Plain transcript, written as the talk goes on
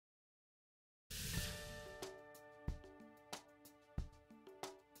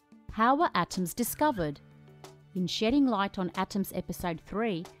How were atoms discovered? In Shedding Light on Atoms Episode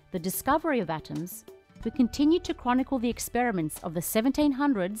 3, The Discovery of Atoms, we continue to chronicle the experiments of the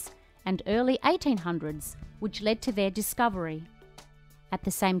 1700s and early 1800s which led to their discovery. At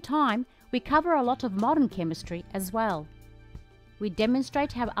the same time, we cover a lot of modern chemistry as well. We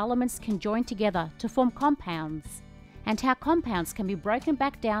demonstrate how elements can join together to form compounds, and how compounds can be broken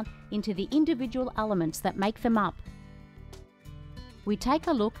back down into the individual elements that make them up. We take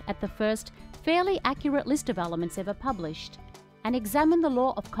a look at the first fairly accurate list of elements ever published, and examine the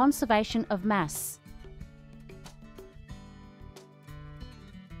law of conservation of mass.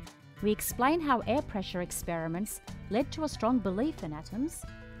 We explain how air pressure experiments led to a strong belief in atoms,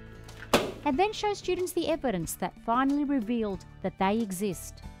 and then show students the evidence that finally revealed that they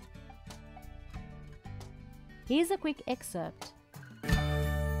exist. Here's a quick excerpt.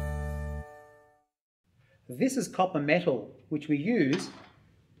 This is copper metal, which we use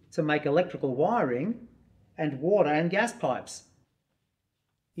to make electrical wiring and water and gas pipes.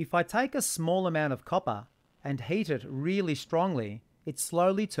 If I take a small amount of copper and heat it really strongly, it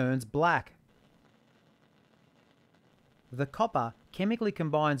slowly turns black. The copper chemically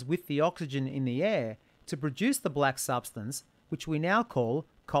combines with the oxygen in the air to produce the black substance, which we now call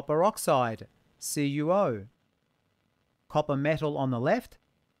copper oxide, CuO. Copper metal on the left,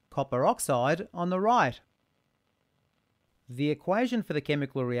 copper oxide on the right. The equation for the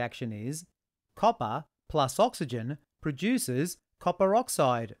chemical reaction is copper plus oxygen produces copper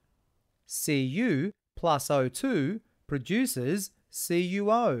oxide. Cu plus O2 produces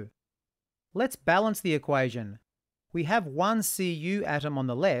CuO. Let's balance the equation. We have one Cu atom on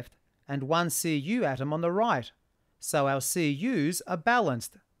the left and one Cu atom on the right, so our Cus are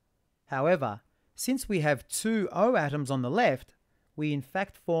balanced. However, since we have two O atoms on the left, we in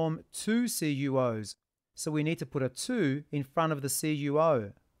fact form two CuOs, so we need to put a 2 in front of the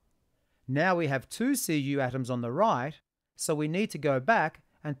CuO. Now we have two Cu atoms on the right, so we need to go back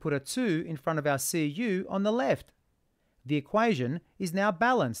and put a 2 in front of our Cu on the left. The equation is now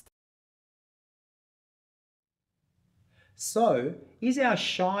balanced. So, is our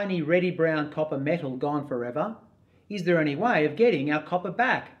shiny reddy-brown copper metal gone forever? Is there any way of getting our copper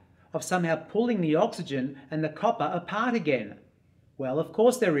back? Of somehow pulling the oxygen and the copper apart again? Well, of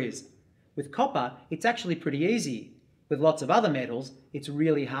course there is. With copper, it's actually pretty easy. With lots of other metals, it's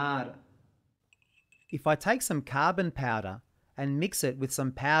really hard. If I take some carbon powder and mix it with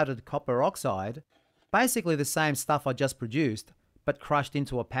some powdered copper oxide, basically the same stuff I just produced, but crushed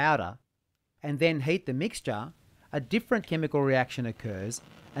into a powder, and then heat the mixture, a different chemical reaction occurs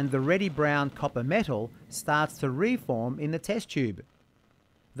and the reddy-brown copper metal starts to reform in the test tube.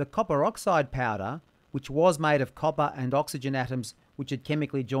 The copper oxide powder, which was made of copper and oxygen atoms which had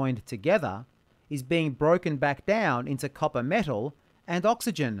chemically joined together, is being broken back down into copper metal and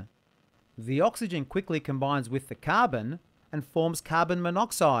oxygen. The oxygen quickly combines with the carbon and forms carbon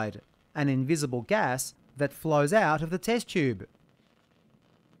monoxide, an invisible gas that flows out of the test tube.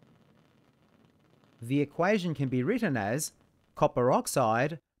 The equation can be written as copper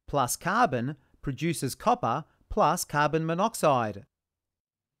oxide plus carbon produces copper plus carbon monoxide.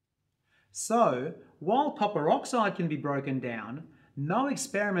 So, while copper oxide can be broken down, no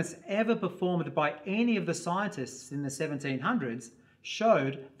experiments ever performed by any of the scientists in the 1700s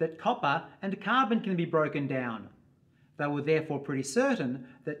showed that copper and carbon can be broken down. They were therefore pretty certain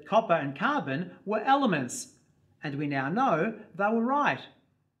that copper and carbon were elements, and we now know they were right.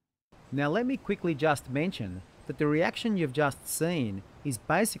 Now let me quickly just mention that the reaction you've just seen is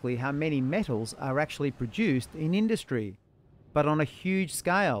basically how many metals are actually produced in industry, but on a huge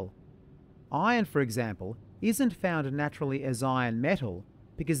scale. Iron, for example, isn't found naturally as iron metal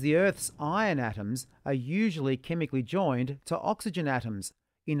because the Earth's iron atoms are usually chemically joined to oxygen atoms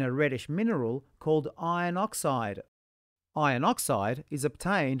in a reddish mineral called iron oxide. Iron oxide is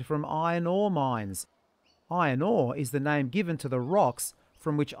obtained from iron ore mines. Iron ore is the name given to the rocks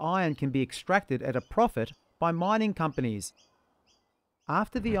from which iron can be extracted at a profit by mining companies.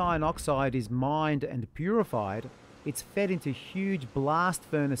 After the iron oxide is mined and purified, it's fed into huge blast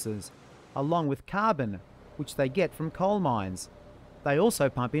furnaces, along with carbon, which they get from coal mines. They also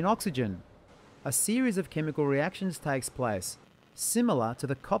pump in oxygen. A series of chemical reactions takes place, similar to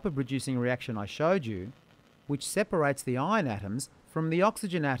the copper-producing reaction I showed you, which separates the iron atoms from the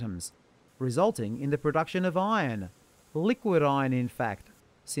oxygen atoms, resulting in the production of iron. Liquid iron, in fact,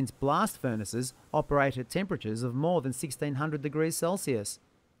 since blast furnaces operate at temperatures of more than 1600 degrees Celsius.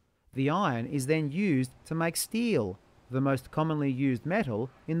 The iron is then used to make steel, the most commonly used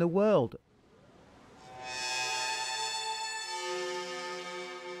metal in the world.